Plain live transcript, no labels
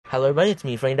Hello everybody, it's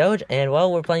me, Frank Doge, and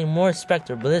well, we're playing more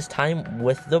Spectre, but this time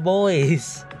with the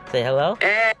boys. Say hello.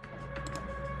 Hey.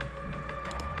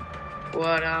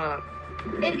 What up?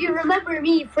 If you remember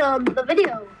me from the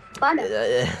video, Bana.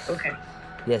 Okay.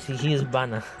 Yes, he is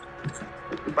Bana.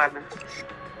 Bana.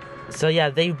 So yeah,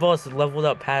 they both leveled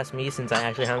up past me since I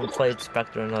actually haven't played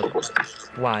Spectre in a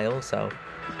while, so,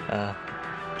 oh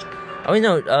wait,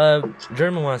 no,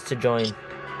 German wants to join.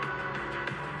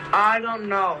 I don't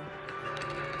know.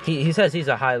 He says he's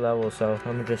a high level, so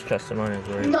I'm gonna just trust him on his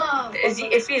word. No.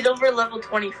 If he's over level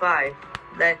 25,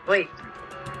 then wait.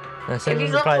 I sent him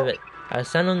the private. I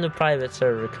sent him the private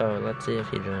server code. Let's see if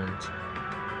he joins.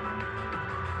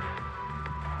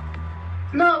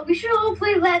 No, we should all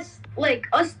play less, like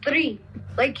us three.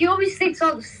 Like he always takes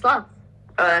all the stuff.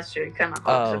 Oh, that's true. He kind of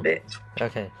hops a bit.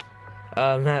 Okay.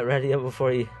 Matt, ready up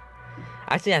before you.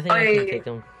 Actually, I think I can take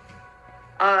him.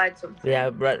 Oh, that's something. Yeah,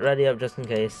 ready up just in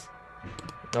case.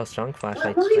 No strong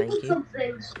flashlights, thank you.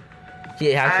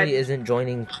 He actually isn't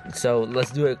joining, so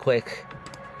let's do it quick.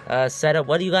 Setup,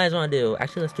 what do you guys want to do?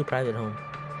 Actually, let's do private home.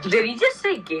 Did he just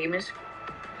say game is...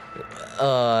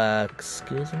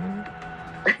 Excuse me?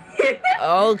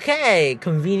 Okay,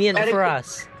 convenient for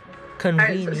us.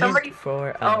 Convenient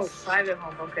for us. Oh, private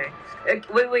home, okay.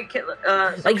 Wait,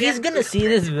 like, he's gonna see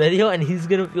this video and he's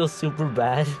gonna feel super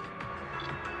bad.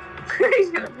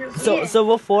 So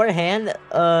beforehand,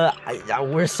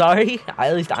 we're sorry.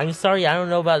 At least I'm sorry. I don't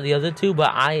know about the other two,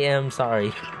 but I am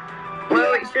sorry.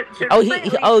 Wait, should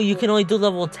you can only do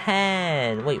level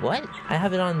 10. Wait, what? I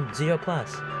have it on 0+.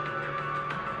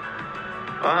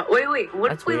 Wait.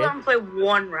 What if we let him play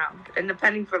one round, and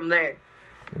depending from there?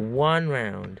 One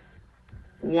round.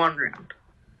 One round.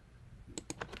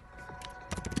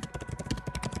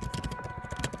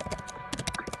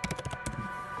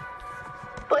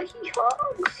 But he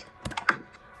hogs.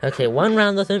 Okay, one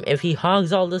round with him. If he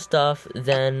hogs all the stuff,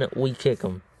 then we kick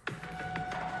him.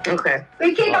 Okay.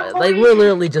 We kick him. Like, we're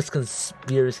literally just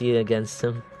conspiracy against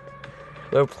him.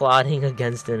 We're plotting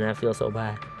against him, and I feel so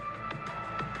bad.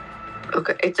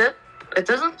 Okay, it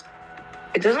doesn't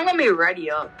let me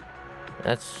ready up.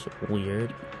 That's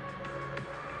weird.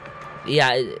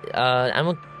 Yeah, I'm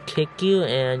gonna kick you,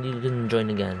 and you can join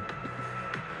again.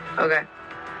 Okay.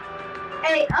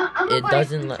 Hey, it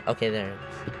doesn't let. Okay, there.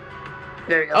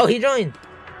 There you go. Oh, he joined.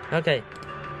 Okay.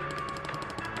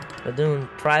 We're doing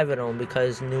private home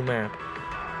because new map.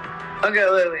 Okay,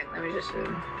 wait. Let me just.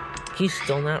 He's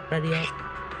still not ready yet.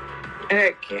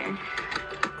 Okay.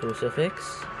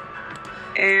 Crucifix.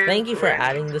 And thank you for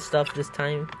adding the stuff this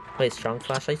time. Wait, strong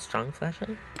flashlight.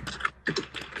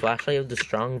 Flashlight of the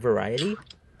strong variety.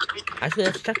 Actually,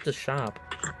 let's check the shop.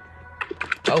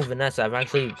 Oh, Vanessa. I've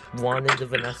actually wanted the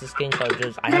Vanessa skin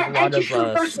because I have a lot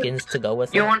of skins to go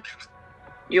with it.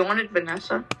 You wanted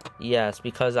Vanessa? Yes,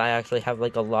 because I actually have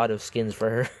like a lot of skins for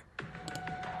her.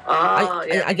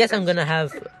 I guess I'm gonna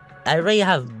have... I already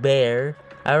have Bear.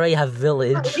 I already have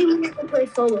Village.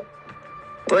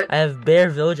 What? I have Bear,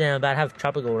 Village, and I'm about to have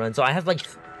Tropical Run. So I have like...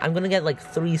 I'm gonna get like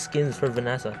 3 skins for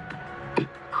Vanessa.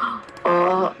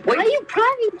 Why are you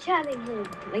private chatting him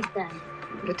like that?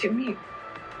 What do you mean?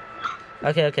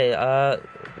 Okay,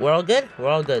 we're all good? We're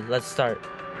all good. Let's start.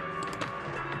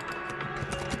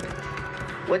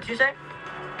 What'd you say?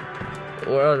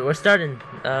 We're starting.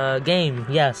 Game,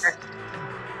 yes.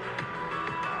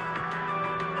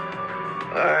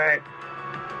 Alright.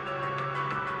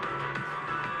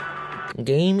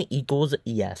 Game equals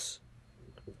yes.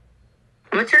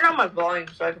 I'm gonna turn on my volume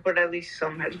so I can put at least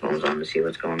some headphones on to see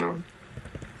what's going on.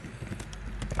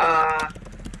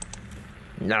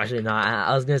 No, actually not.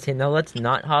 I was gonna say no, let's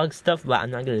not hog stuff, but I'm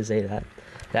not gonna say that.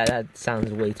 That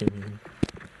sounds way too mean.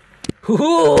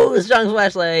 Ooh, strong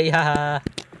flashlight, haha.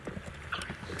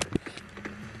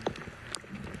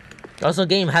 Also,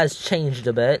 game has changed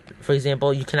a bit. For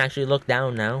example, you can actually look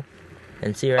down now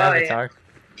and see your avatar.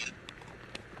 Yeah.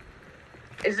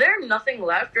 Is there nothing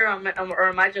left, or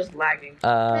am I just lagging?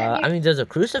 I mean, there's a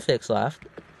crucifix left.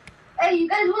 Hey, you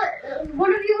guys, what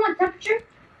of you want temperature?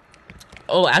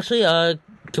 Oh, actually,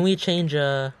 can we change,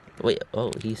 wait,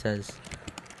 oh, he says.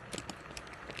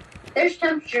 There's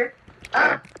temperature.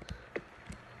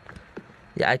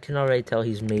 Yeah, I can already tell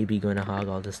he's maybe going to hog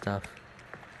all this stuff.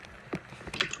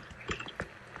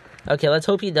 Okay, let's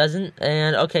hope he doesn't.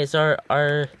 And, okay, so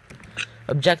our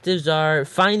objectives are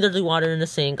find dirty water in the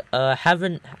sink, have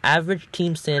an average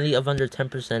team sanity of under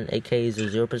 10%, aka is a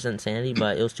 0% sanity,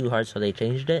 but it was too hard, so they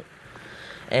changed it.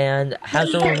 And have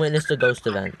someone witness the ghost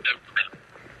event.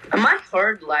 Am I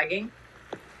hard lagging?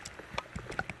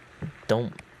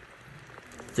 Don't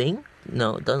think?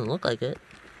 No, it doesn't look like it.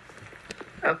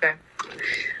 Okay.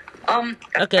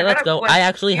 Okay, let's go. I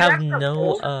actually You have the no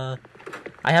gold?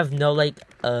 I have no like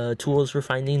tools for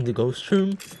finding the ghost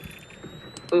room.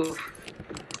 Oof.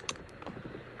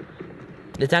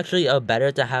 It's actually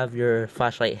better to have your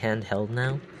flashlight handheld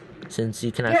now, since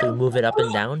you can actually move it up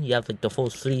and down. You have like the full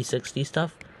 360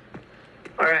 stuff.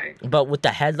 Alright. But with the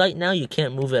headlight now, you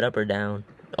can't move it up or down.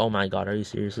 Oh my god, are you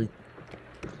seriously?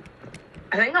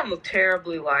 I think I'm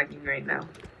terribly lagging right now.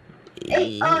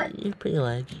 Hey, You're pretty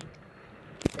laggy.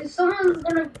 Is someone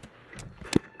gonna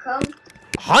come?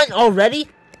 Hunt already?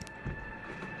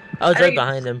 Oh, it's I right think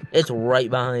behind him. It's right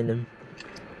behind him.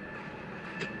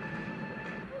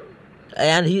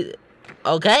 And he...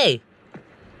 Okay.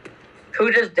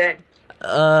 Who just dead?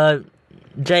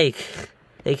 Jake.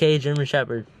 A.K.A. German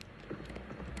Shepherd.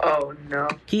 Oh no.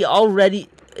 He already...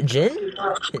 Jin?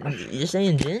 You're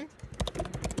saying Jin?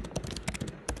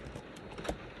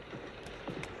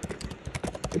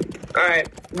 Alright.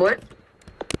 What?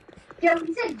 Yeah,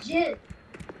 we said Jin.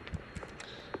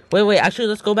 Wait, actually,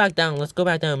 let's go back down.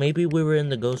 Maybe we were in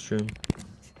the ghost room.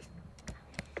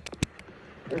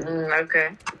 Okay.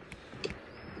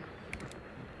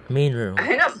 Main room. I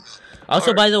think I'm...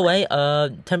 Also, by the way,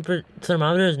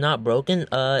 thermometer is not broken.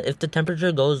 If the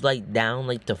temperature goes, like, down,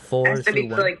 like, to 4 It has to be through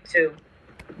to 1. like 2.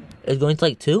 It's going to,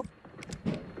 like, 2?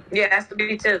 Yeah, it has to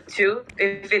be to 2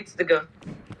 if it's the go.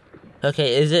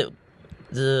 Okay, is it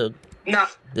the... No,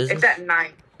 This it's is... at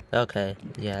 9. Okay,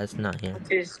 yeah, it's not here.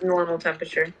 It's normal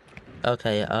temperature.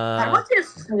 Okay, How much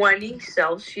is 20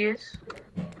 Celsius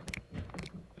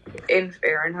in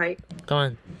Fahrenheit?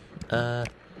 come on.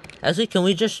 Actually, can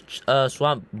we just,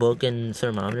 swap book and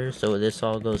thermometer so this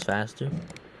all goes faster?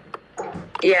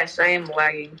 Yes, I am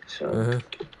lagging, so... Uh-huh.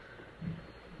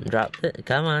 Drop it.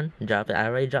 Come on. Drop it. I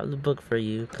already dropped the book for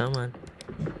you. Come on.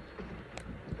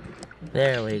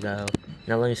 There we go.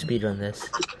 Now let me speedrun this.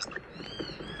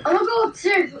 I'm gonna go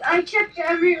upstairs. I checked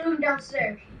every room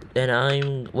downstairs. And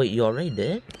I'm... Wait, you already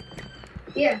did?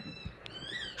 Yeah.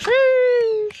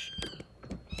 Sheesh.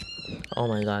 Oh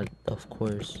my god, of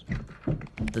course.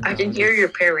 The I can dog hear is- your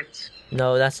parrots.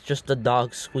 No, that's just the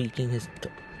dog squeaking his...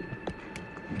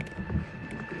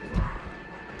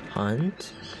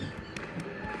 Hunt?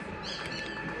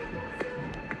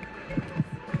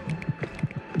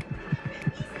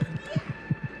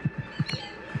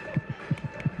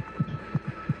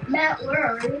 Matt, where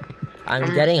are you?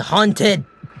 I'm getting hunted!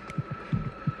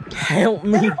 Help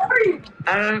me! Where are you?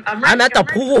 I'm at the right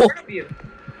pool. in front of you.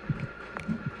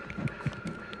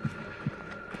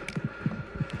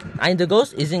 The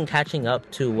ghost isn't catching up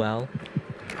too well.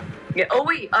 Yeah. Oh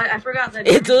wait, I forgot that.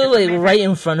 It's German like Shepherd right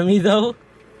in front of me though.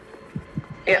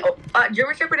 Yeah.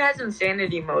 German Shepherd has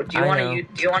insanity mode. Do you I want know. to?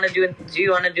 Do you want to do it? Do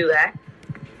you want to do that?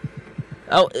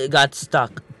 Oh, it got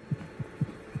stuck.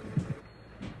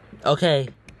 Okay.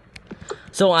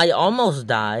 So I almost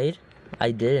died.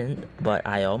 I didn't, but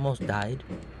I almost died.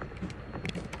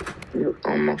 You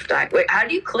almost died. Wait, how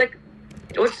do you click?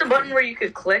 What's the button where you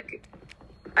could click,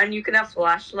 and you can have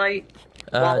flashlight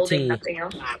while holding T. nothing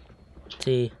else?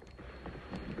 T.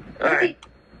 Alright.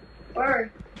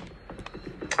 Where?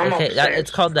 I'm Okay, upstairs.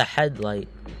 it's called the headlight.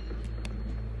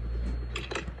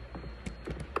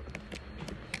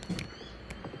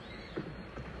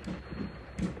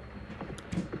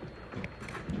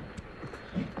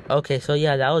 Okay, so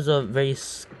yeah, that was a very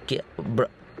bruh.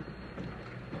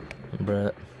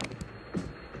 Where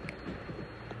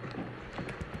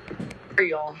are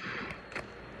y'all?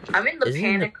 I'm in the Isn't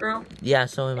panic room. Yeah,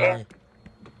 so am I.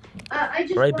 I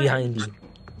just Right went. behind you.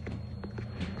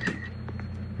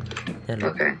 Hello.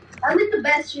 Okay. I'm in the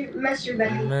master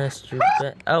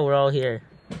bedroom. Oh, we're all here.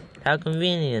 How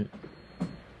convenient.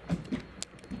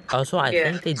 Also, I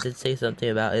Yeah. think they did say something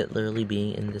about it literally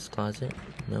being in this closet.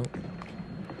 No.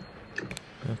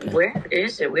 Okay. Where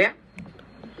is it? Where?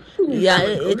 Yeah,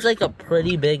 it's like a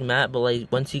pretty big map, but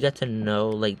like once you get to know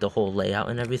like the whole layout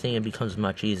and everything, it becomes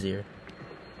much easier.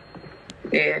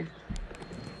 Yeah.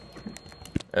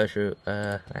 Oh, true.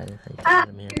 You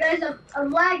guys,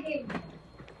 I'm lagging.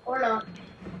 Or not.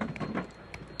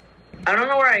 I don't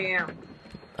know where I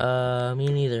am. Me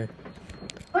neither.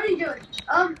 What are you doing?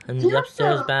 I'm in do you the have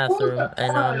upstairs to bathroom, hold the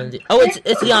and I'm in arm? the. Oh,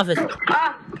 it's the office.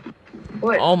 Ah!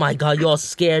 What? Oh my god, you all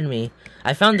scared me.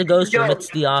 I found the ghost room. Yo. It's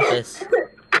the office.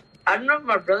 I don't know if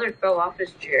my brother fell off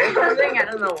his chair or something. I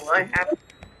don't know what happened.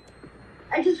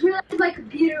 I just realized my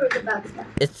computer was about to die.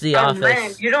 It's the Oh office.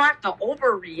 man, you don't have to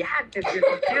overreact if your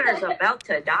computer's about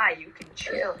to die. You can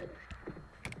chill.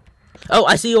 Oh,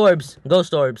 I see orbs.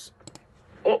 Ghost orbs.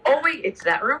 Oh wait, it's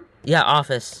that room? Yeah,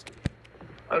 office.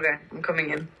 Okay, I'm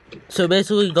coming in. So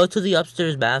basically, go to the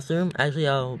upstairs bathroom. Actually,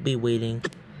 I'll be waiting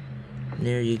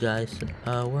near you guys.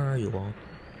 Where are you all?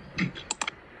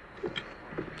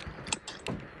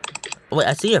 Wait,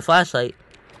 I see your flashlight.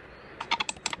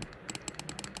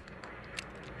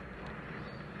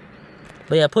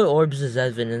 But yeah, put orbs as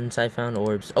evidence. I found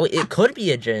orbs. Oh, it could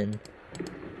be a Jinn.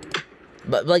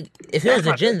 But, like, if it was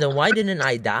a Jinn, then why didn't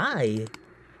I die?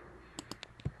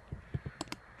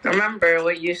 Remember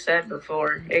what you said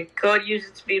before. It could use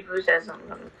its speed boost as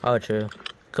something. Oh, true.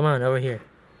 Come on, over here.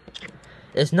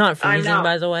 It's not freezing,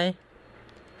 by the way.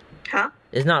 Huh?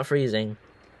 It's not freezing.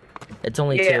 It's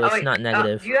only 2. It's not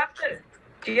negative. Do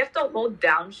you have to hold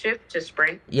down shift to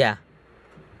sprint? Yeah.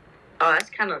 Oh,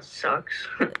 that kind of sucks.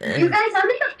 You guys, I'm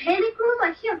in the panic room.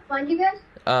 I can't find you guys.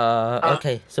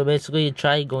 Okay. So basically,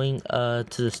 try going to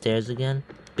the stairs again.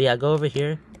 But yeah, go over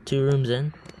here. 2 rooms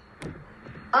in.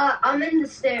 I'm in the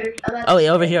stairs. Oh wait,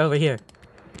 over here.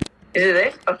 Is it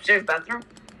this? Upstairs bathroom?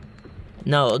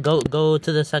 No, go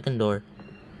to the second door.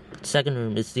 Second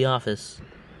room. It's the office.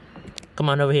 Come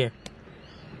on over here.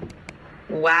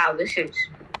 Wow, this is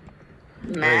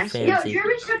massive. Yo,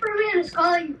 German Shepherd Man is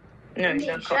calling. No, he's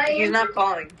not calling. He's not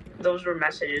calling. Those were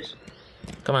messages.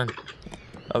 Come on.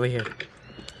 Over here.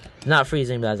 Not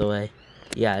freezing, by the way.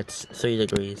 Yeah, it's 3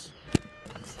 degrees.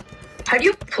 How do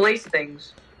you place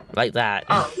things? Like that.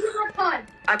 Oh.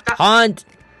 I thought. Hunt!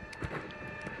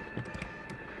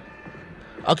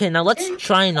 Okay, now let's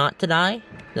try not to die.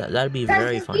 That'd be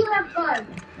very fun.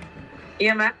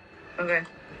 EMF? Okay.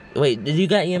 Wait, did you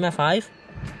get EMF 5?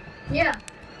 Yeah.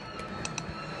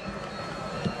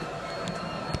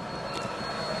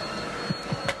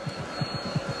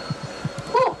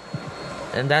 Cool.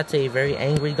 And that's a very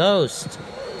angry ghost.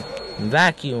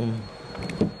 Vacuum.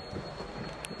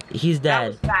 He's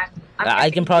dead.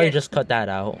 I can probably just cut that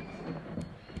out.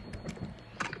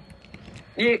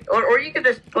 Or you could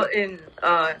just put in,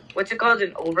 what's it called,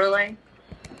 an overlay?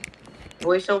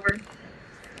 Voiceover?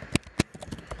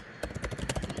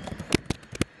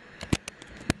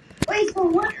 Wait, so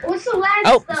what's the last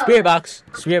Oh, spirit box.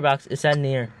 Spirit box. It's at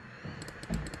near.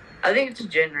 I think it's a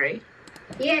Jinn, right?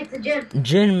 Yeah, it's a Jinn.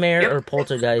 Jinn, Mare, or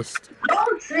Poltergeist.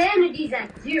 Oh, Sanity's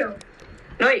at 0.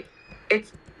 No, wait.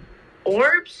 It's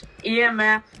orbs,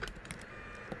 EMF.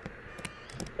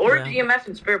 Orbs, EMF,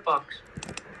 and spirit box.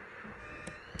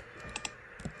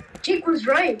 Jake was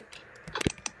right.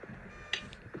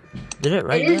 Did it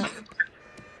right now?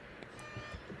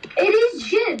 It is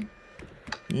Jinn.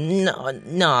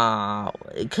 No.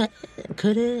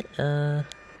 Could it?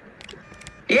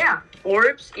 Yeah,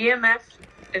 orbs, EMF,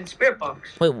 and spirit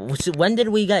box. Wait, so when did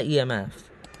we get EMF?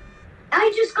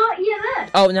 I just got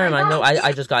EMF. Oh, never mind. No,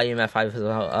 I just got EMF 5 as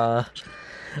well.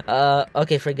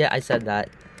 Okay, forget I said that.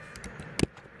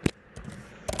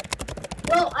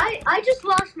 Well, I just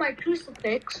lost my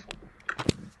crucifix.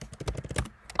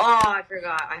 Oh, I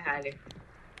forgot. I had it.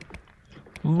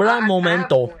 Bra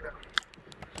momento.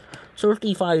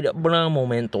 Certified bra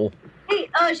momento. Hey,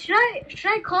 should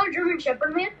I call German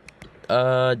Shepherd Man?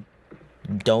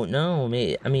 Don't know. I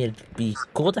mean, it'd be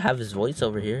cool to have his voice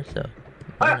over here. So.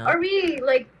 Are we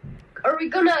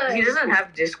gonna? He doesn't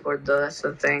have Discord though. That's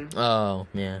the thing. Oh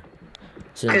yeah.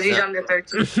 Because he's under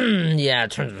 13. Yeah,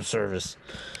 terms of service.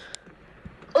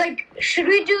 Like, should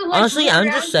we do like? Honestly, I'm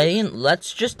just saying,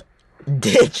 let's just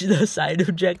ditch the side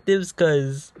objectives,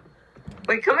 cause.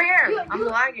 Wait, come here. I'm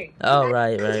lagging. Oh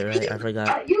right. I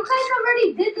forgot. You guys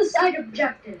already did the side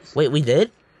objectives. Wait, we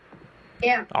did?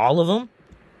 Yeah. All of them?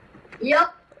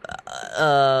 Yep.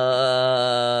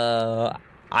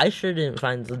 I sure didn't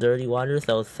find the dirty water,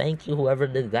 so thank you, whoever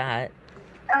did that.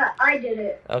 I did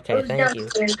it. Okay, thank you.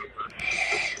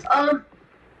 Um.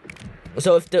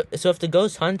 So if the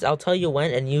ghost hunts, I'll tell you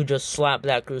when, and you just slap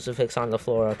that crucifix on the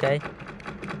floor, okay?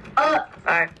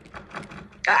 Alright.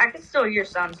 I can still hear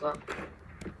sounds though.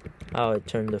 Oh, it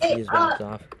turned the fuse box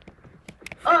off.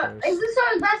 Is this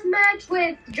our last match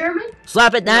with German?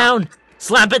 Slap it down! No.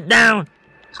 Slap it down!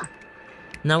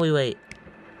 Now we wait.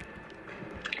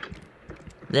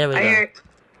 There we go.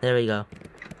 There we go.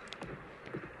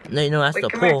 No, that's the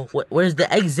pull. Where's the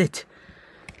exit?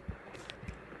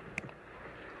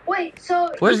 Wait, so...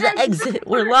 Where's the exit?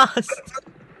 We're lost.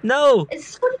 No.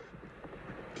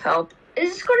 Help. Is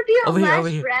this going to be our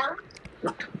last round?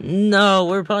 No,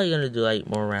 we're probably going to do, like,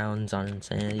 more rounds on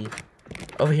Insanity.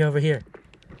 Over here.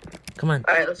 Come on.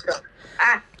 Alright, let's go.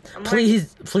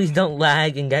 Please don't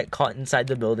lag and get caught inside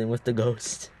the building with the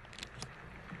ghost.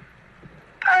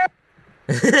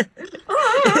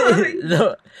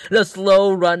 the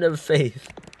slow run of faith.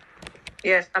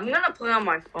 Yes, I'm gonna play on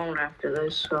my phone after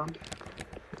this, so.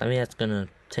 I mean, that's gonna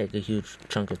take a huge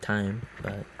chunk of time,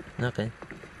 but okay.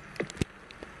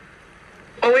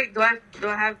 Oh wait, do I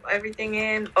have everything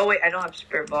in? Oh wait, I don't have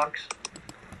spirit box.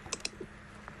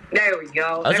 There we go.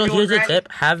 Also, Everyone here's a ready?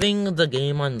 tip: having the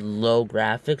game on low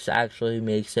graphics actually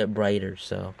makes it brighter.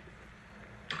 So,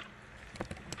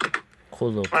 cool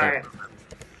little tip. Alright.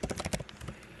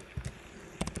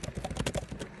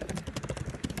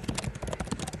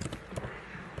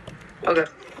 Okay.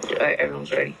 Alright,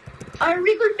 everyone's ready. Are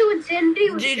we going to do insanity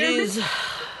with GG's. German?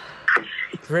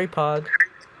 Very pog.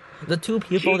 The two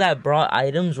people that brought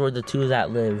items were the two that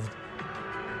lived.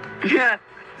 Yeah.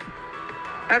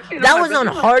 Actually, no, That my was on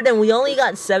brother hard, and we only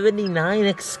got 79.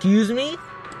 Excuse me.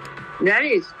 That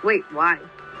is. Wait, why?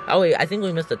 Oh wait, I think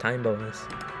we missed the time bonus.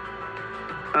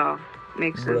 Oh,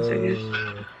 makes sense, I guess.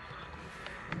 Bro.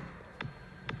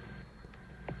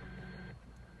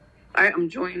 Alright, I'm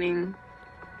joining.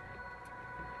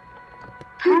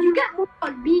 Dude, you get more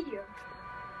on medium.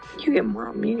 You get more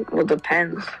on me? Well,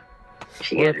 depends.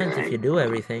 If you Well, get depends it if you right. do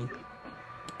everything.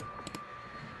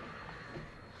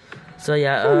 So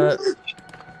yeah,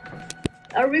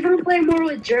 Are we going to play more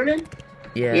with German?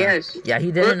 yeah. Yes. Yeah,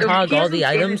 he didn't Look, hog he all has the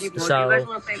insanity items, mode. Do you guys so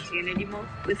want to play insanity mode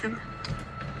with him?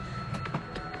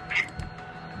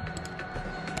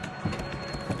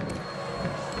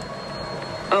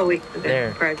 Oh wait, okay.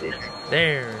 There. Private.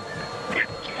 there.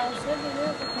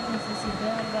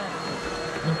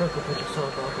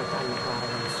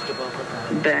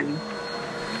 Ben.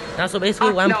 Now, so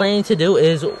basically, what I'm No. planning to do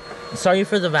is, sorry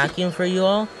for the vacuum for you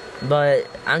all, but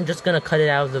I'm just gonna cut it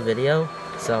out of the video.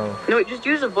 So No, just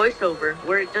use a voiceover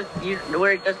where it does you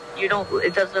don't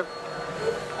it does a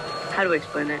how do I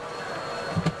explain it?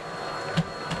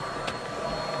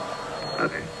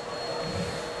 Okay.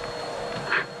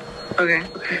 Okay.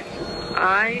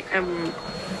 I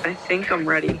think I'm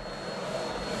ready.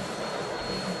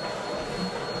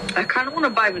 I kind of want to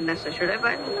buy Vanessa. Should I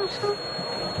buy Vanessa?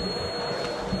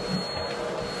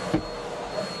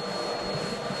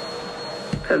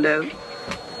 Hello?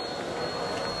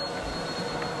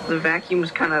 The vacuum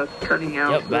is kind of cutting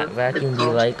out. yep, vacuum be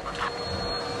like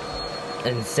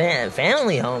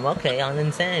family home. Okay, on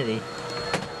insanity.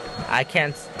 I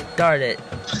can't start it.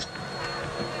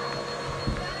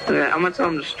 Okay, I'm gonna tell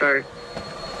him to start.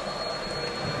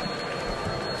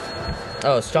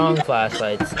 Oh, strong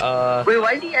flashlights. Wait,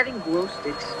 why is he adding glow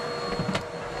sticks?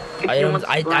 If he wants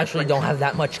I actually flashlights. don't have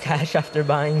that much cash after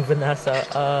buying Vanessa.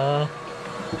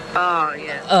 Oh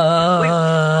yeah.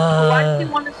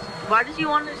 Why does he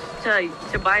want us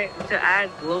to add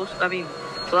glow? I mean,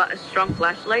 strong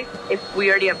flashlight if we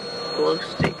already have glow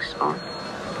sticks on?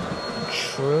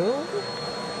 True.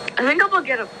 I think I'm gonna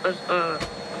get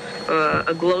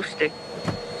a glow stick.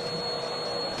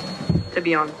 To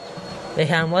be honest. Hey,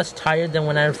 I'm less tired than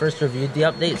when I first reviewed the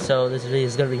update, so this video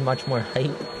is gonna be much more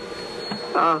hype.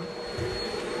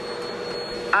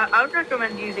 I would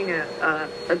recommend using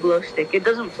a glow stick. It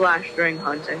doesn't flash during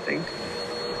hunts, I think.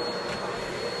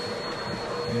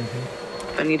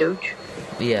 Funny Doge.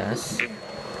 Yes.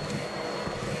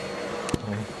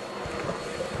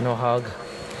 No hug.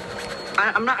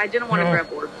 I didn't want to No.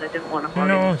 grab orbs. I didn't want to hug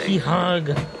No, anything. he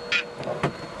hug.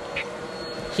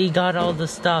 He got all the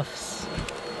stuffs.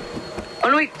 Oh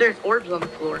no, wait, there's orbs on the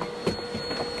floor.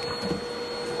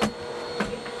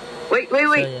 Wait.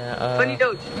 So, yeah, Funny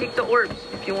Doge, take the orbs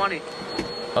if you want it.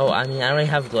 Oh, I mean, I already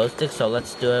have glow sticks, so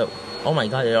let's do it. Oh my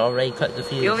god, it already cut the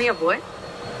fuse. You only have what?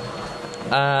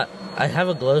 I have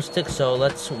a glow stick, so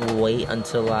let's wait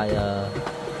until I,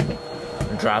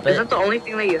 drop Is it. that the only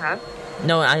thing that you have?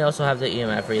 No, I also have the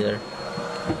EMF reader.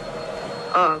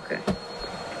 Oh, okay.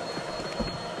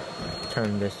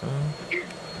 Turn this on.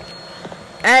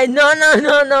 Hey, no,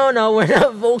 we're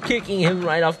not vote kicking him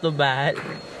right off the bat.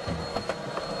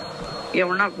 Yeah,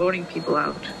 we're not voting people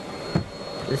out.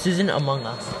 This isn't Among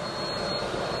Us.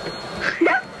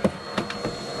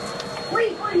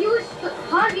 Wait, but he was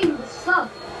hogging the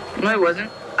stuff. No, I wasn't.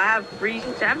 I have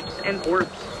freezing temps and orbs.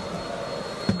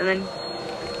 And then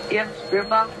you have spirit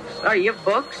box. Oh, you have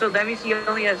books, so that means he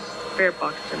only has spirit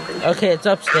box. I'm pretty sure. Okay, it's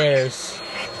upstairs.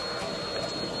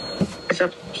 It's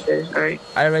upstairs. Alright.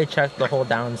 I already checked the whole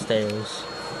downstairs.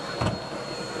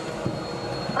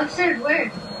 Upstairs where?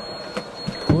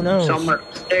 Who knows? Somewhere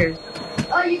upstairs.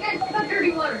 Oh, you guys got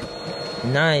dirty water.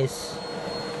 Nice.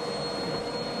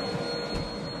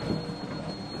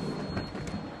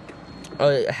 Oh,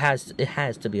 it has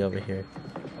to be over here.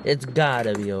 It's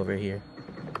gotta be over here.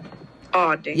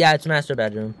 Oh, dang. Yeah, it's master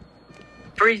bedroom.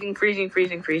 Freezing. Freezing,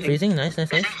 nice.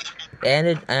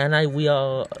 And we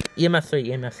all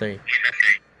EMF 3.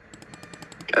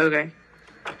 Okay.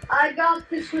 I got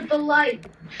this with the light.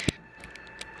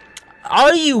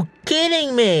 Are you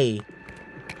kidding me?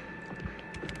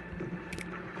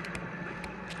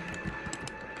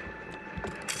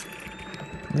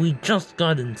 We just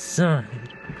got inside.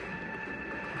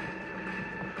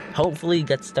 Hopefully,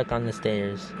 get stuck on the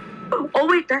stairs Oh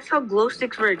wait, that's how glow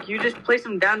sticks work. You just place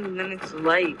them down and then it's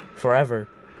light. forever.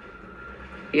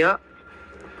 Yep.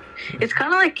 It's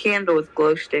kind of like candle with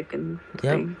glow stick and Yep.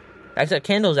 thing. Except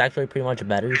candle's actually pretty much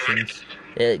better since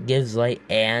it gives light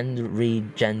and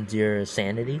regens your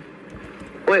sanity.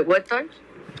 Wait, what does?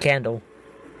 Candle.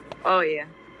 Oh yeah.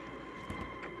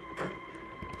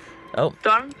 Oh,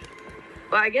 Done.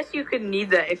 Well, I guess you could need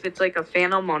that if it's like a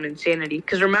phantom on insanity.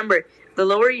 Because remember, the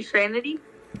lower your sanity.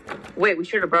 Wait, we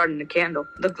should have brought in the candle.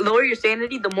 The lower your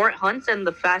sanity, the more it hunts, and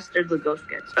the faster the ghost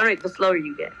gets. Oh wait, the slower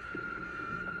you get.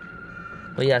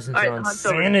 well, yeah, since All you're right, on hunt's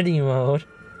over. sanity mode.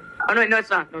 Oh no, it's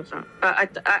not. No, it's not.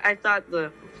 I thought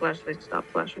the flashlight stopped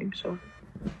flashing. So.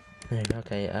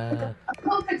 Okay,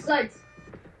 Go fix lights.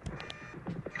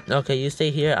 okay, you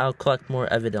stay here. I'll collect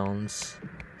more evidence.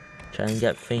 Try and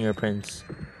get fingerprints.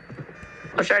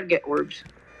 I'll try to get orbs.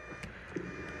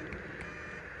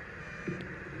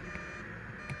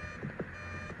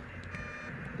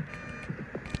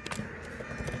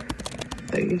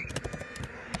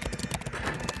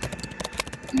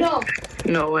 No.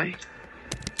 No way.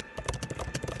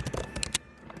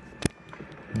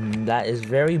 That is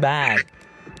very bad.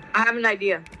 I have an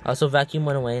idea. Also, vacuum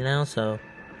went away now, so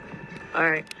All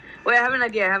right. Wait, I have an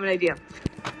idea.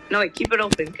 No, wait, keep it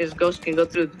open because ghosts can go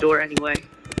through the door anyway.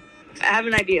 I have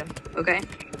an idea. Okay.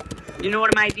 You know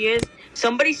what my idea is?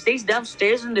 Somebody stays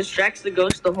downstairs and distracts the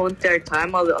ghost the whole entire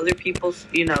time, while the other people,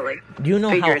 like. do you know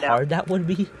Figure how it out. hard that would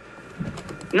be?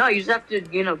 No, you just have to,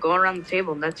 go around the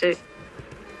table and that's it.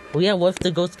 Well, yeah. What if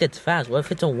the ghost gets fast? What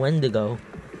if it's a Wendigo?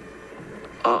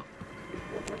 Oh.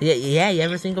 Yeah. You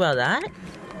ever think about that?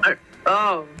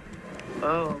 Oh.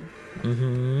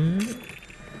 Mm-hmm.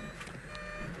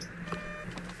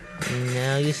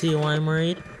 Now you see why I'm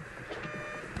worried?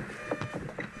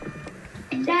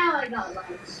 Now I got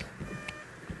lights.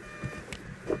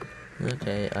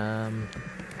 Okay,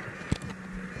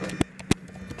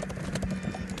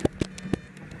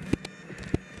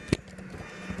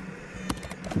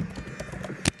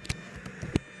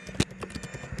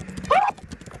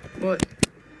 What?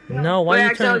 no, why Wait, I you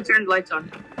accidentally turn... turned lights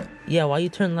on. Yeah, why you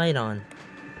turn light on?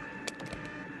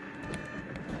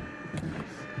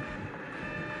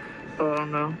 Oh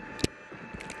no.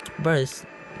 Bro, this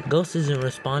ghost isn't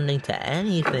responding to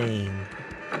anything.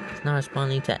 It's not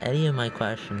responding to any of my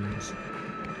questions.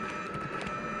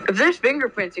 If there's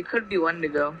fingerprints, it could be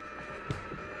Wendigo.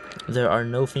 There are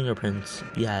no fingerprints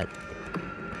yet.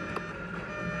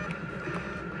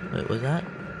 Wait, was that?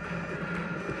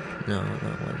 No,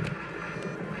 that wasn't.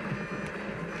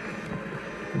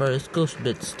 Bro, this ghost a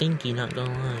bit stinky, not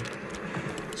gonna lie.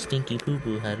 Stinky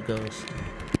poo-poo head ghost.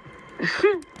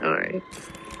 Alright.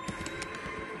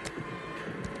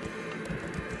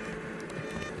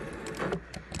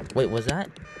 Wait, was that?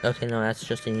 Okay, no, that's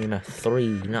just an EMF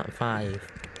 3, not 5.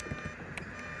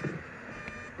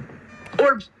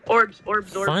 Orbs.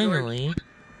 Finally,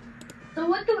 So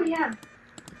what do we have?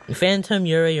 Phantom,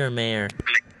 Yuri, or Mare.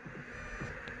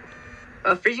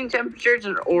 Freezing temperatures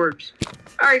and orbs.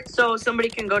 Alright, so somebody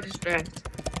can go distract.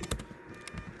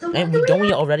 So what And do we don't we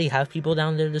have? already have people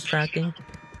down there distracting?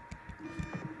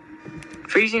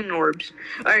 Freezing and orbs.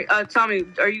 Alright, Tommy,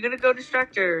 are you gonna go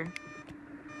distract or?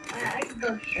 I can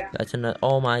go distract. That's another.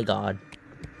 Oh my god.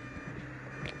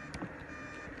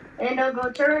 And I'll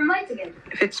go turn lights again.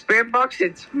 If it's spirit box,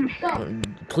 it's. Go.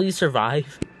 Please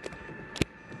survive.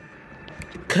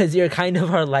 Cause you're kind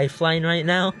of our lifeline right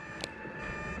now.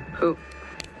 Who?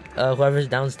 Whoever's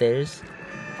downstairs.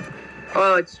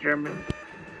 Oh, it's German.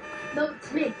 No,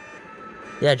 it's me.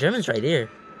 Yeah, German's right here.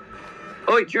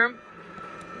 Oh, wait, German.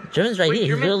 German's right Wait, here. He's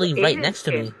German's literally the right Asian next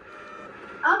to me. kid.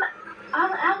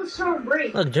 I was so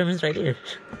brave. Look, German's right here.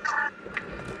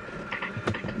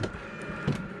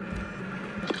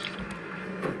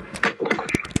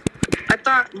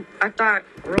 I thought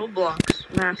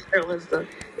Roblox Master was the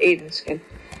Aiden skin.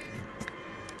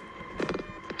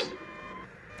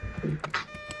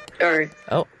 Alright.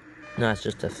 Oh, no, it's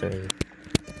just a 3.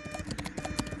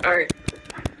 Alright.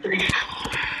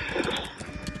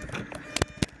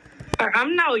 Alright,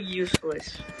 I'm now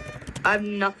useless. I have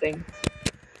nothing.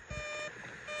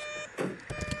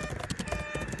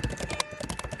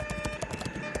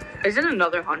 Is it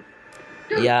another hunt?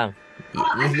 Yeah.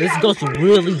 This ghost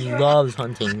really loves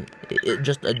hunting. It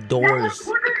just adores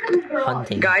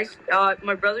hunting. Guys,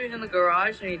 my brother's in the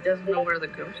garage and he doesn't know where the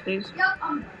ghost is.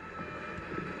 Yep,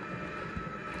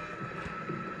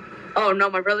 Oh no,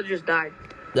 my brother just died.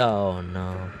 Oh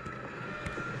no.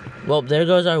 Well, there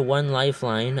goes our one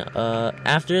lifeline.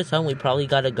 After this hunt, we probably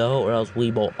gotta go, or else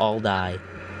we will all die.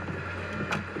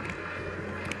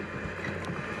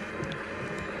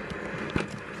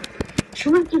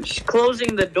 Truman keeps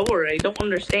closing the door. I don't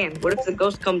understand. What if the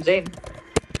ghost comes in?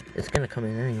 It's gonna come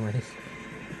in anyways.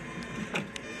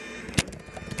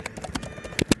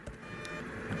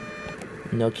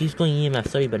 No, it keeps going EMF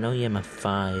 3, but no EMF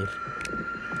 5.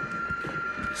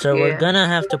 So we're gonna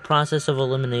have to process of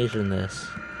elimination this.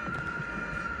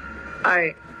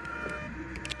 Alright.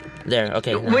 There,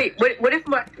 okay. Wait,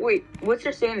 what's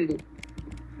your sanity?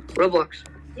 Roblox.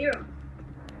 0.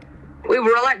 Wait,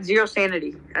 we're all at 0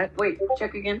 sanity. Wait,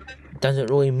 check again. Doesn't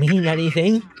really mean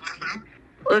anything.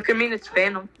 Look, I mean, it's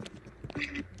Phantom.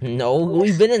 No,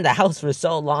 we've been in the house for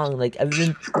so long. Like,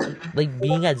 everything, like,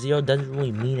 being at 0 doesn't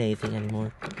really mean anything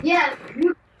anymore. Yeah,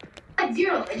 you're at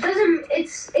 0. It doesn't.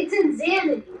 It's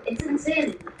insanity. It's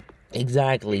insanity.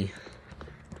 Exactly.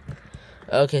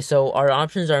 Okay, so our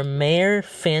options are Mayor,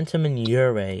 Phantom, and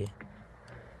Ure.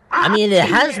 I mean, it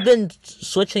has been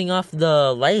switching off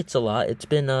the lights a lot. It's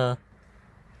been,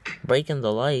 breaking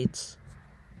the lights.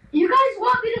 You guys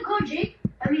want me to call Jake?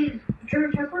 I mean,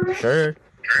 German Shepherd? Sure,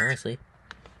 honestly.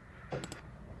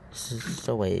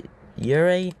 So wait,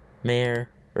 Ure, Mayor,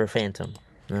 or Phantom?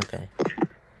 Okay.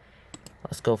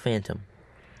 Let's go Phantom.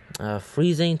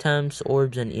 Freezing temps,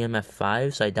 orbs, and EMF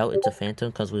 5, so I doubt it's a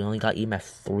Phantom because we only got EMF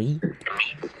 3.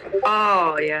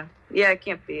 Oh, yeah. Yeah, it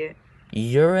can't be it.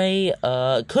 Ure,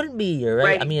 couldn't be Ure.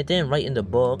 Right. I mean, it didn't write in the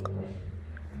book.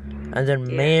 And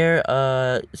then Mayor,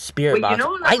 Spirit Wait, Box. you know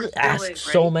what I number still asked is,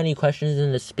 so right? many questions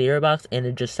in the Spirit Box, and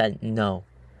it just said no.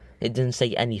 It didn't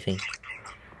say anything.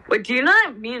 Wait, do you know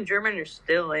that me and German are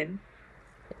still in?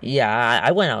 Yeah,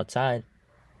 I went outside.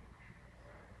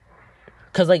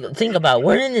 Because, like, think about it.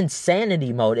 We're in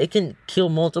insanity mode. It can kill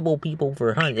multiple people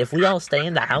per hunt. If we all stay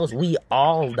in the house, we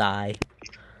all die.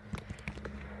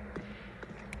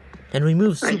 And we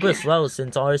move super slow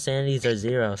since all our sanities are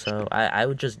 0, so I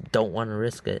would just don't want to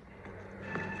risk it.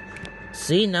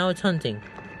 See, now it's hunting.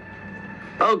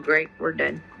 Oh, great. We're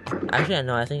dead. Actually,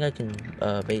 no, I think I can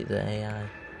bait the AI.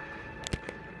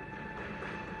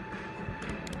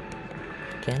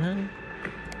 Can I?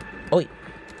 Oh, wait.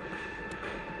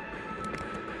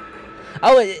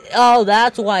 Oh,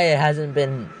 that's why it hasn't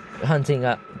been hunting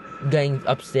up, getting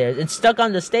upstairs. It's stuck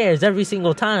on the stairs every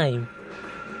single time.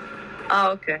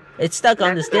 Oh, okay. It's stuck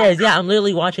on the stairs. Yeah, I'm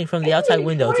literally watching from the outside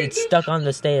windows. It's stuck on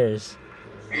the stairs.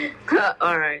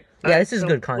 Alright. Yeah, this is So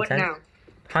good what content. now?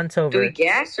 Hunt's Do over. we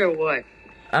gas or what?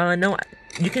 No,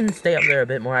 you can stay up there a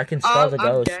bit more. I can spell the I'm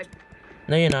ghost. dead.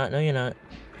 No, you're not. No, you're not.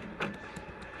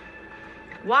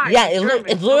 Why? Yeah, German.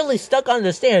 it's literally stuck on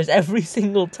the stairs every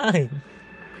single time.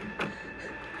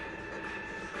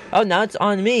 Oh, now it's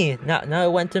on me. Now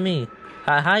it went to me.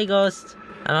 Hi, ghost.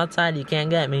 I'm outside. You can't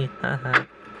get me. Haha.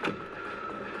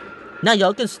 Now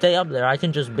y'all can stay up there. I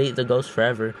can just bait the ghost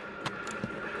forever.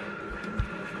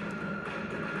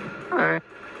 Alright.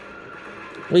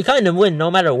 We kind of win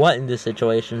no matter what in this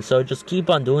situation, so just keep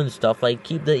on doing stuff. Like,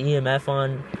 keep the EMF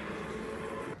on.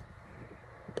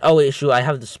 Oh, wait, shoot, I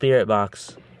have the spirit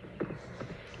box.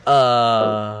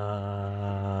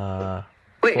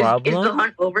 Wait, is the problem?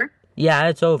 hunt over? Yeah,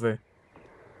 it's over.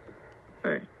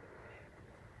 Alright.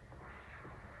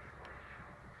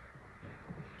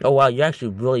 Oh, wow, you're actually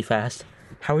really fast.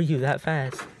 How are you that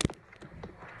fast?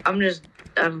 I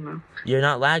don't know. You're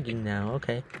not lagging now,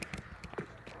 okay.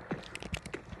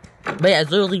 But yeah,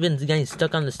 it's literally been getting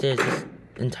stuck on the stairs this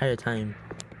entire time.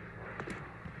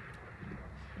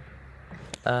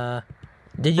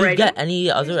 Did you get any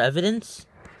other evidence?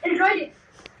 It's writing.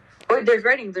 Wait, there's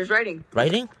writing.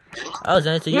 Writing? Oh,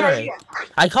 then it's a Ure. Yeah.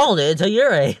 I called it, it's a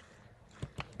Ure.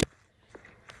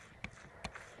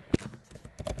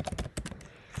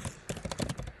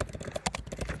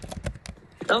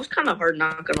 That was kind of hard,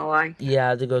 not gonna lie.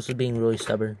 Yeah, the ghost was being really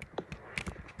stubborn.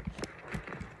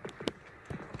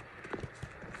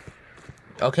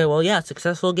 Okay, well, yeah,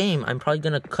 successful game. I'm probably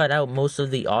gonna cut out most of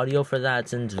the audio for that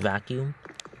since vacuum.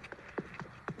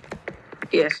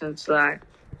 Yeah, since that.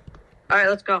 Alright,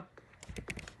 let's go.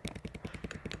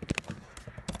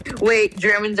 Wait,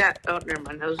 German's at... Oh, never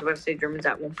mind. I was about to say German's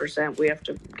at 1%. We have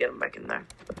to get him back in there.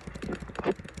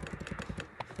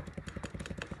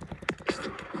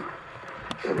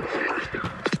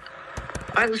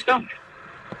 Alright, let's go.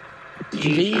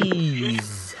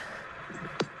 Jeez.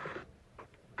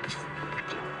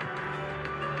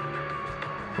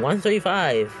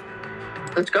 $135.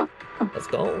 Let's go. Let's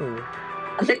go.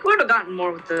 I think we would have gotten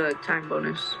more with the time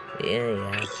bonus.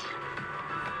 Yeah.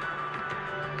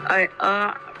 Alright,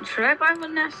 should I buy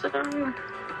Vanessa?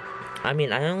 I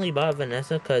mean, I only bought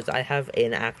Vanessa because I have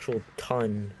an actual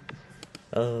ton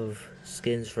of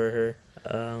skins for her.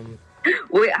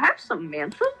 Wait, I have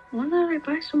Samantha? When did I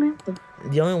buy Samantha?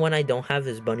 The only one I don't have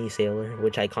is Bunny Sailor,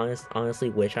 which I honestly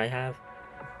wish I have.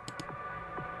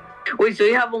 Wait, so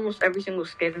you have almost every single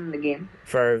skin in the game?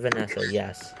 For Vanessa,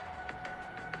 yes.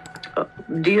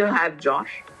 Do you have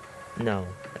Josh? No.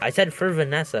 I said for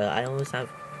Vanessa. I always have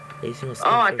a single skin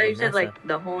Oh, I for thought you said Vanessa. like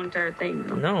the whole entire thing.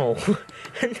 No. No.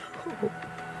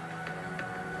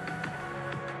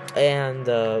 And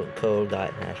the code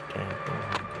got hashtag.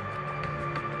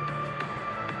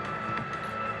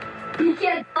 You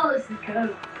can't tell us the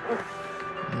code.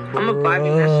 I'm gonna buy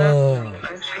Vanessa.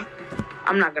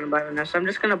 I'm not gonna buy Vanessa. I'm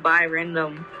just gonna buy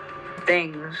random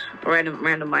things,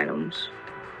 random items.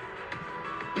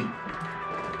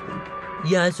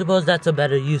 Yeah, I suppose that's a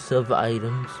better use of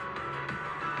items.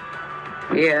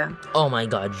 Yeah. Oh my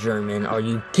god, German, are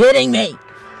you kidding me?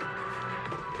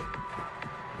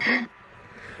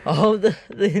 Oh, the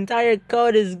entire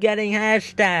code is getting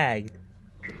hashtagged.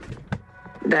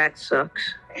 That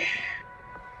sucks.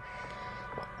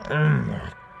 Oh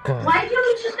my god. Why can't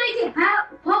we just make it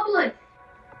public?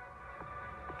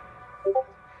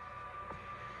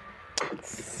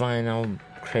 Fine, I'll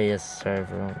create a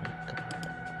server. Oh my god.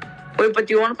 Wait, but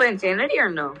do you want to play Insanity or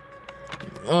no?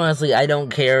 Honestly, I don't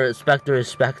care. Spectre is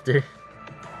Spectre.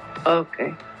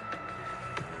 Okay.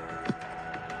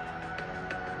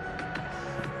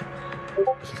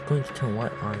 He's going to turn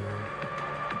what on?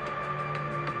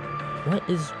 What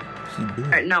is he doing?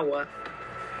 Alright, now what?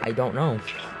 I don't know.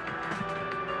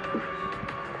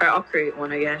 Alright, I'll create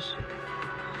one, I guess.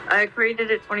 I created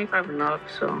it 25 and up,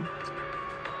 so.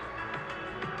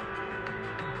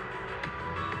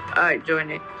 Alright, join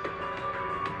it.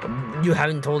 You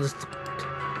haven't told us to...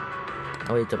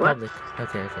 Oh wait, the What? public.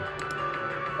 Okay.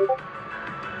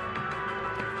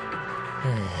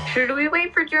 Should we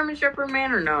wait for German Shepherd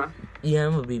Man or not? Yeah,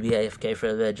 I'm gonna be AFK for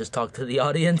a bit. Just talk to the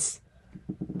audience.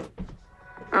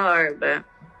 Alright, bet.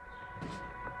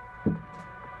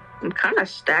 I'm kind of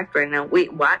stacked right now.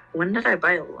 Wait, what? When did I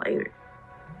buy a lighter?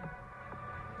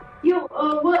 Yo,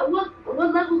 what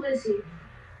level is he?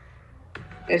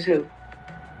 Is who?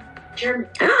 German.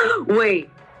 Wait.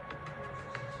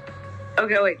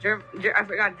 Okay, wait. I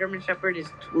forgot German Shepherd is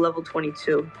level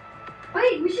 22.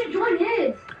 Wait, we should join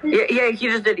his. Yeah, he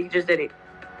just did it.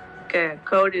 Okay,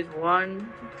 code is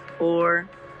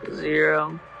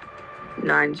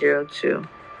 140902.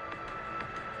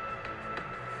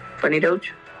 Funny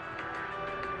Doge.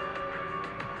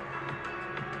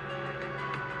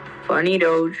 Funny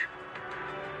Doge.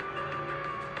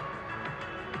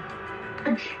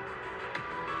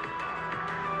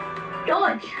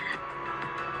 Dodge.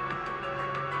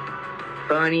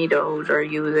 Funny Doge, are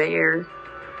you there?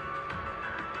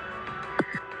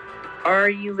 Are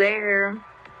you there?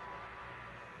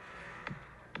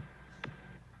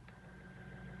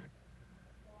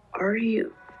 Are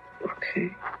you?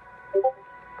 Okay.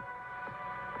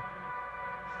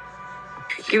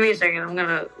 Give me a second, I'm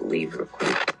gonna leave real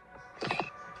quick.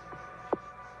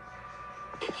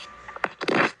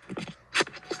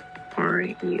 Are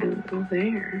you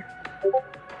there?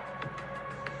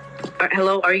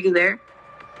 Hello, are you there?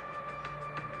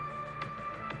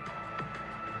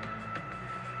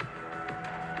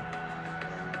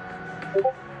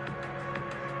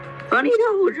 Funny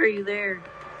Doge, are you there?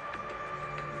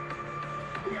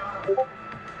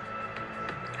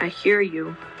 I hear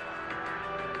you.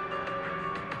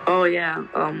 Oh yeah,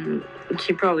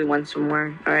 she probably went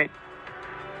somewhere. Alright.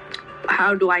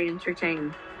 How do I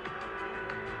entertain?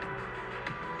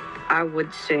 I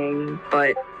would sing,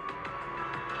 but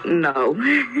no.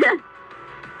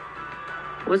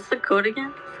 What's the code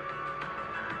again?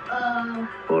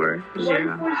 40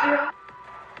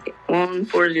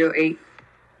 1408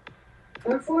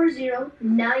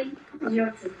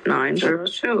 140902.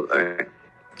 902. Alright.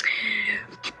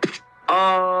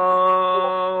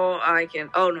 Oh, I can.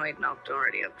 Oh no, wait, no, it's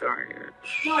already up. No, I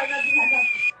got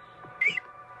this.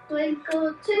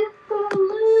 Twinkle, twinkle,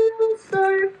 little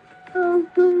star.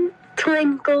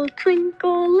 Twinkle,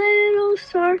 twinkle, little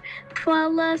star,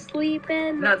 fall asleep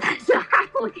and... No, that's not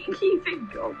how it even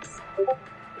goes.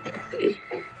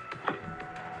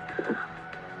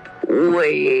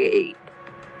 Wait.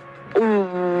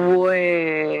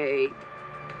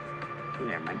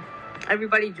 Never mind.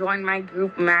 Everybody join my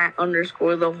group,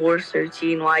 Matt_the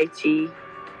horse13YT.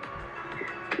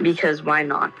 Because why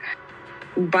not?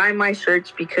 Buy my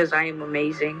shirts because I am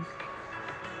amazing.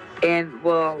 And,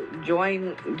 well,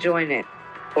 join it.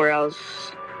 Or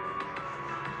else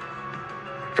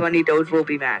Funny Doge will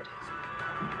be mad.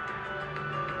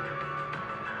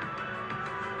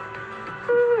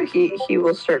 He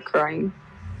will start crying.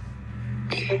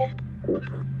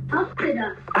 How did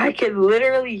I can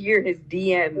literally hear his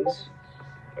DMs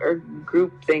or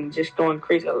group thing just going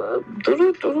crazy.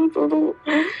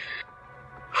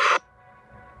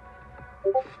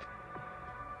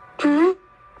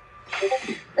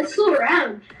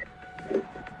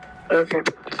 Okay.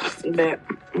 Bet.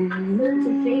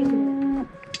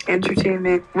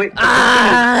 Entertainment. Wait.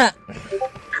 Ah!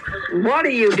 What are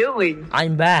you doing?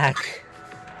 I'm back.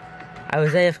 I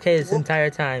was AFK this entire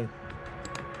time.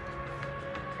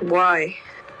 Why?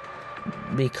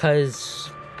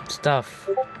 Because stuff.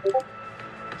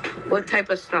 What type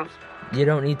of stuff? You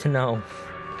don't need to know.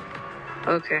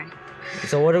 Okay.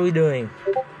 So what are we doing?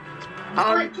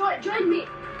 Join me.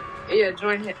 Yeah,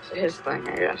 join his thing,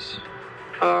 I guess.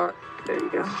 There you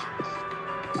go.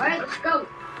 Alright, let's go.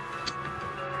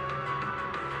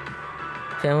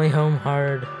 Family home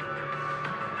hard.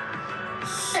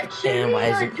 Damn, why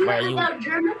is it? Do Why that are you? without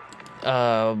German?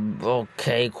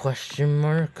 Okay, question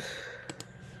mark.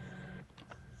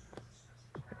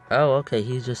 Oh, okay,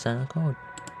 he's just sent a code.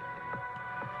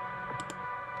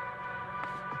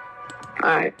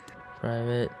 Alright.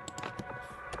 Private.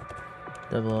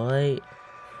 008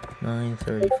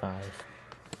 935.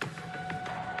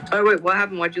 Oh, wait, what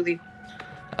happened? Why'd you leave?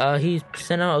 He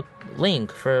sent out a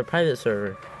link for a private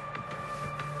server.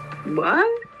 What?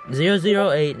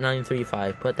 008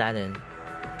 935. Put that in.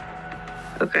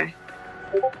 Okay.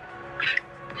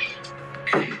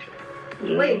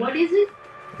 Wait, what is it?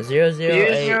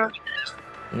 008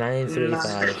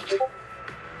 935.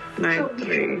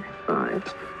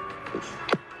 935.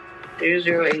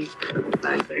 008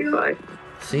 935.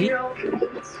 See?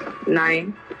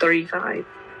 935.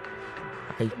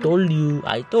 I told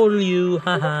you,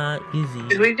 haha, easy.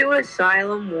 Should we do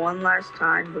Asylum one last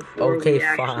time before Okay, we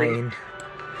actually, fine.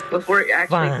 Before it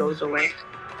actually Fine. goes away?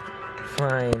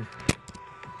 Fine.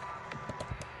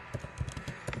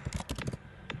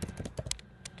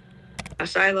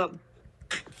 Asylum.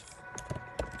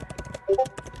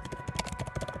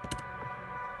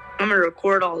 I'm gonna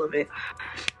record all of it.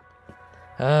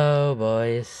 Oh,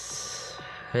 boys.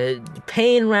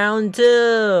 Pain round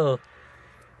 2!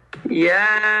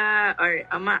 Yeah. Alright,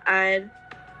 I'm gonna add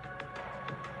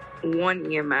 1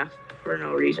 EMF for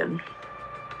no reason.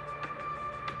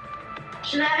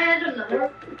 Should I add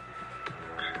another?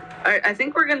 Alright, I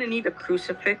think we're gonna need a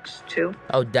crucifix too.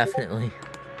 Oh, definitely.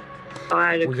 I'll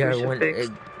add a We are one.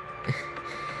 crucifix.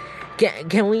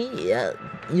 Can we,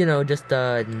 just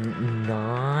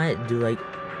not do like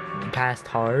past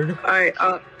hard? Alright,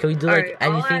 Can we do all like right,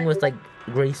 I'll anything add- with like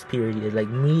grace period, like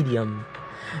medium?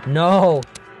 No.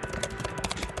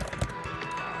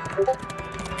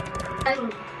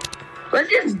 let's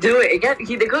just do it.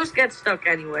 The ghost gets stuck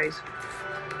anyways.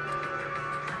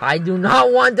 I do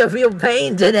not want to feel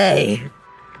pain today.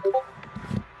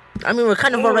 I mean, we're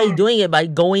kind of already doing it by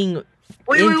going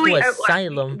into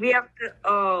asylum. We have to.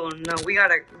 Oh no, we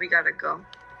gotta go.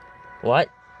 What?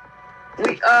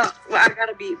 We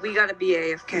gotta be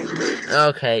AFK.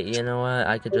 Okay, you know what?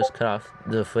 I could just cut off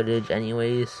the footage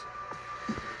anyways.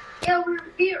 Yeah,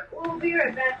 we'll be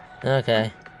right back.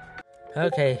 Okay.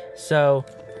 Okay, so,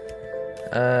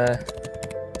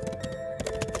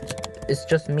 it's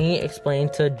just me explaining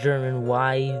to German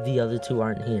why the other two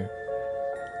aren't here.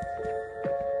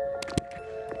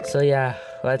 So yeah,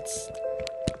 let's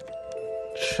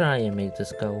try and make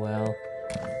this go well.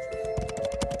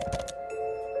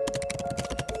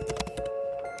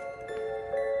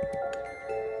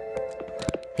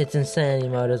 It's insanity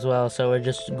mode as well, so we're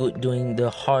just doing the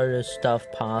hardest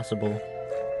stuff possible.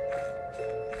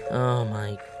 Oh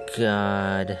my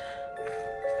god.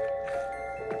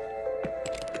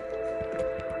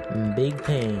 Big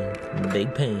pain,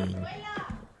 big pain.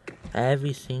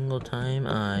 Every single time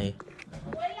I...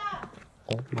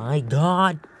 Oh my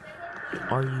god!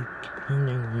 Are you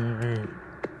kidding me?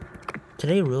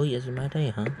 Today really isn't my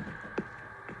day, huh?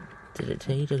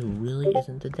 Today just really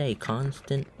isn't the day.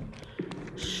 Constant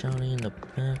shouting in the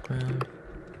background.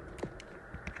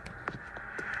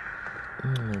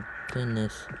 Oh my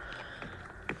goodness.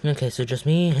 Okay, so just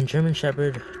me and German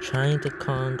Shepherd trying to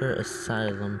conquer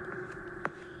Asylum.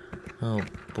 Oh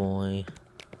boy.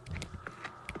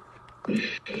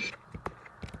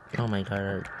 Oh my god,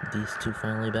 are these two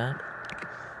finally back?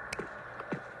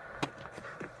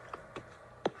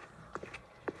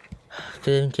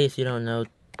 In case you don't know,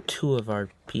 2 of our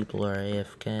people are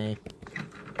AFK.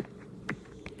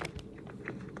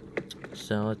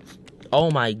 So let's... Oh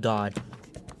my god.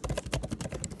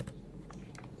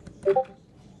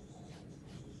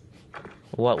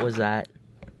 What was that?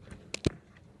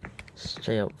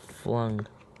 Straight up flung.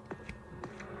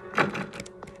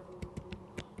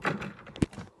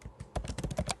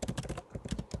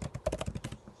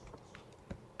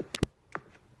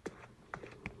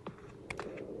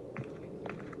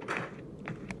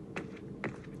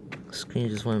 Screen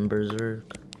just went berserk.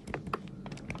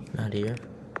 Not here.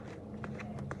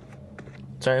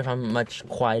 Sorry if I'm much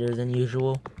quieter than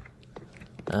usual.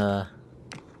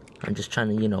 I'm just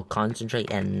trying to, you know,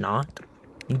 concentrate and not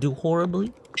do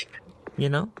horribly, you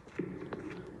know?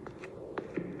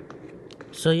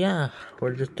 So yeah,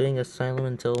 we're just doing Asylum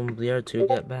until the other two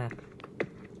get back.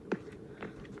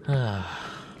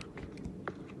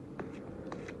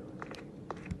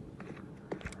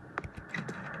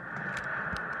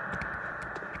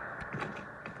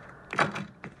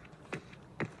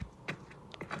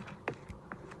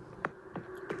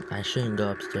 I shouldn't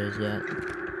go upstairs yet.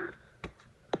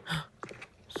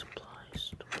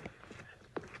 Supplies.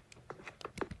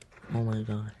 Oh my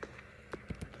god.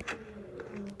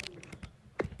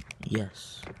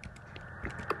 Yes.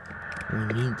 We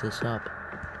need this up.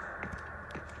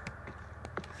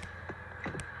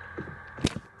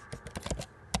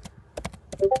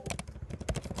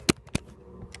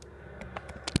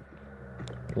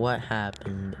 What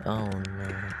happened? Oh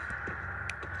no.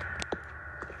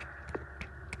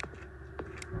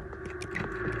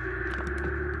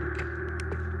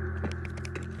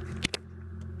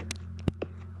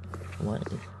 What?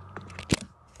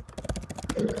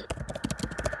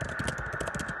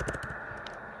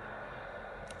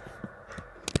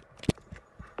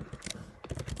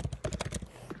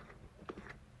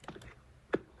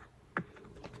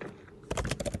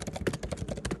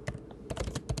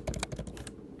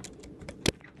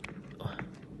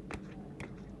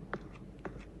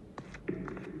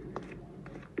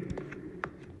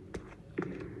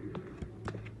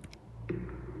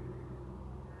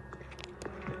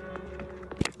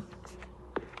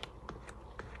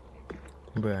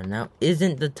 Bruh, now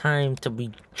isn't the time to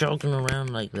be joking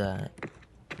around like that.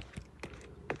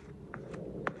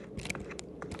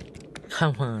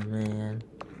 Come on, man.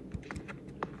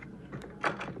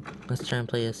 Let's try and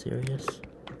play it serious.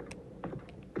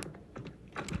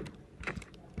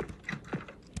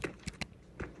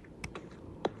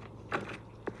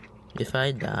 If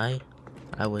I die,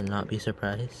 I would not be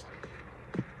surprised.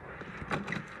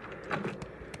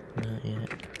 Not yet.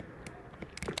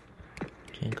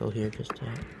 Can't go here just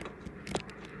yet.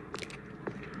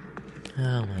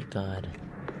 Oh my god.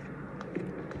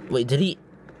 Wait, did he?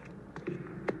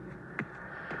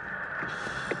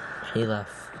 He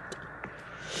left.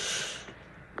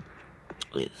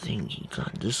 I think he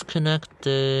got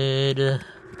disconnected.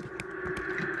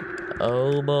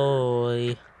 Oh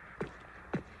boy.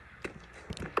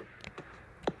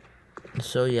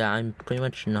 So yeah, I'm pretty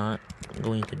much not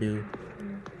going to do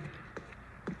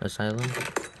Asylum.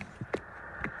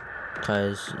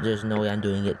 Because there's no way I'm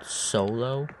doing it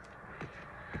solo.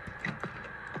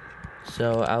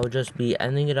 So I'll just be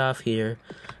ending it off here.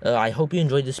 I hope you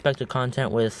enjoyed the Spectre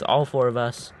content with all four of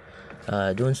us.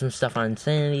 Doing some stuff on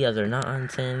Insanity, other not on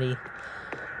Insanity.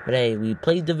 But hey, we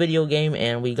played the video game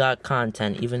and we got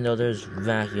content, even though there's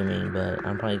vacuuming. But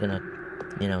I'm probably gonna,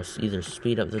 you know, either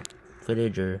speed up the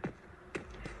footage or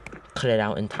cut it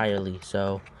out entirely.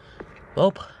 So,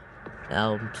 well,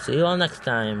 I'll see you all next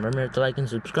time. Remember to like and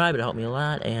subscribe, it helped me a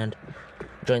lot. And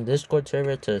join the Discord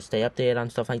server to stay updated on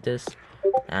stuff like this.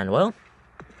 And well,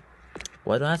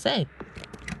 what do I say?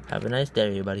 Have a nice day,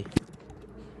 everybody.